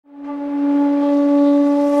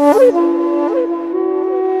I'm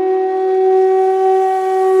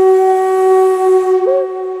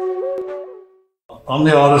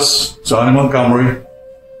the artist, Johnny Montgomery,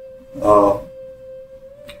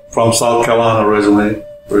 from South Carolina originally,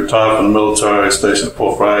 retired from the military, stationed at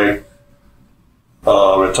Fort Bragg,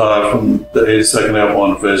 retired from the 82nd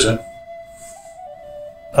Airborne Division.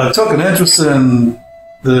 I took an interest in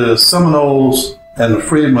the Seminoles and the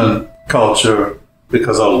freedmen culture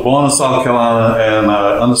because I was born in South Carolina and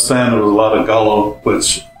I understand there was a lot of Gullah,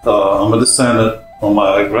 which I'm a descendant on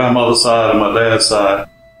my grandmother's side and my dad's side.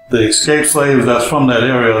 The escaped slaves that's from that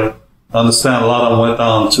area, I understand a lot of them went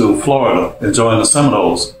down to Florida and joined the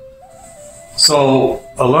Seminoles. So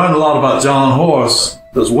I learned a lot about John Horse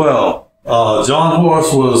as well. John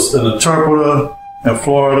Horse was an interpreter in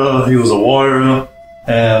Florida. He was a warrior.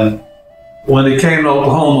 And when he came to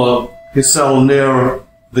Oklahoma, he settled near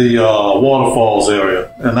the waterfalls area.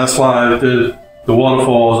 And that's why I did the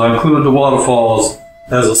waterfalls. I included the waterfalls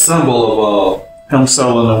as a symbol of him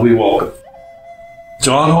settling in Wewoka.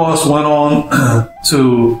 John Horse went on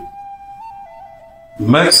to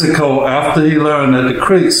Mexico after he learned that the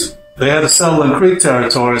Creeks, they had to settle in Creek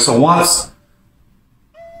territory. So once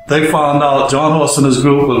they found out, John Horse and his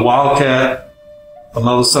group with Wildcat,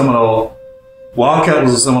 another Seminole, Wildcat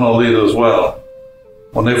was a Seminole leader as well.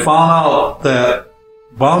 When they found out that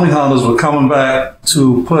bounty hunters were coming back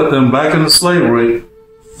to put them back into slavery,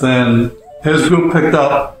 then his group picked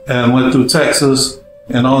up and went through Texas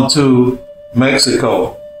and on to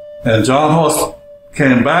Mexico. And John Horse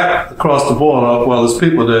came back across the border, well, his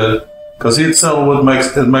people did, because he'd settled in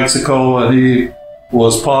Mexico and he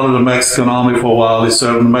was part of the Mexican army for a while. He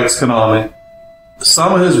served in the Mexican army.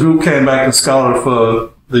 Some of his group came back and scouted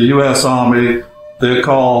for the U.S. Army. Were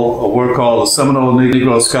called the Seminole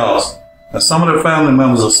Negro Scouts. And some of their family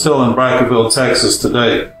members are still in Brackettville, Texas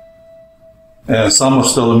today. And some are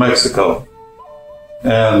still in Mexico.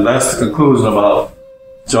 And that's the conclusion about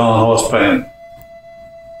John Horse painting.